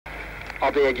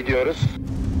adaya gidiyoruz.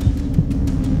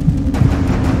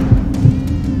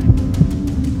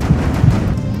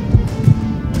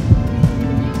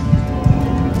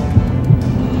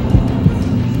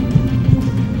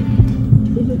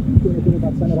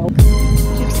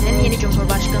 Türkiye'nin yeni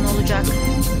Cumhurbaşkanı olacak.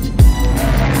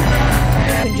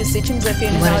 İkinci seçim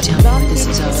zaferinin ardından bir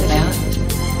seçim.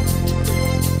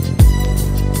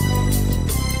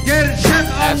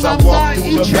 As I walk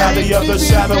through the valley of the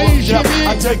shadow of death,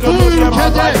 I take a look at my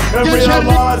life and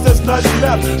realize there's nothing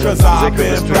left. Cause I've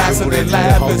been blasting and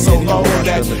laughing so long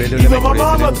that even my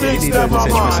mama thinks that my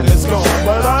mind is gone.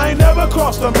 But I ain't never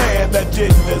crossed a man that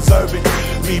didn't deserve it.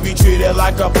 Me be treated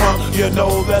like a punk, you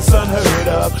know that's unheard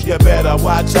of. You better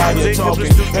watch how you're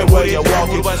talking and where you're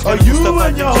walking, or you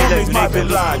and your homies might be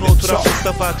lying to chalk.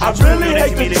 I really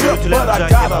hate the trip, but I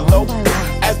gotta low.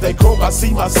 As they croak, I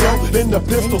see myself in the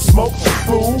pistol smoke.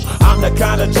 Fool, I'm the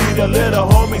kind of G the little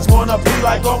homies wanna be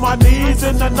like, on my knees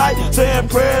in the night, saying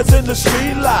prayers in the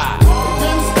street light.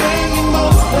 Been spending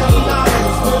most of their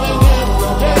lives living in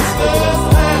the gangsta's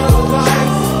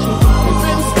paradise.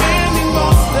 Been spending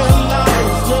most of their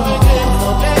lives living in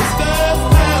the gangsta's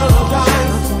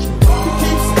paradise. We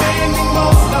keep spending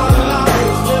most of our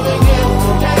lives living in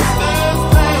the gangsta's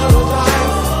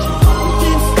paradise. We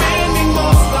keep spending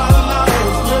most of our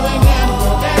lives living in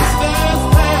the gangsta's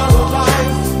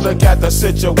paradise. Look at the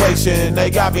situation they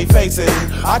got me facing.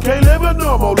 I can't live a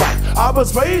normal life. I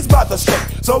was raised by the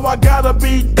state, so I gotta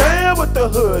be down with the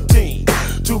hood team.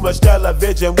 Too much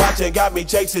television watching got me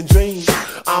chasing dreams.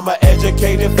 I'm an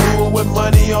educated fool with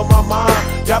money on my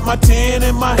mind. Got my tin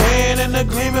in my hand and a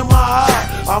gleam in my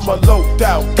eye. I'm a loped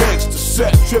out gangster,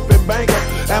 set tripping banker,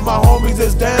 and my homies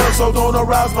is down, so don't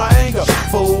arouse my anger.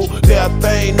 Fool, death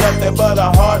ain't nothing but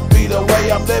a heartbeat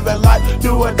away. I'm living life,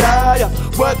 do or die.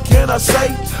 What can I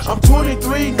say? I'm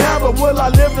 23 now, but will I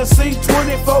live to see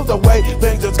 24? The way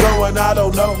things is going, I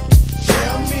don't know.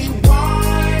 Tell me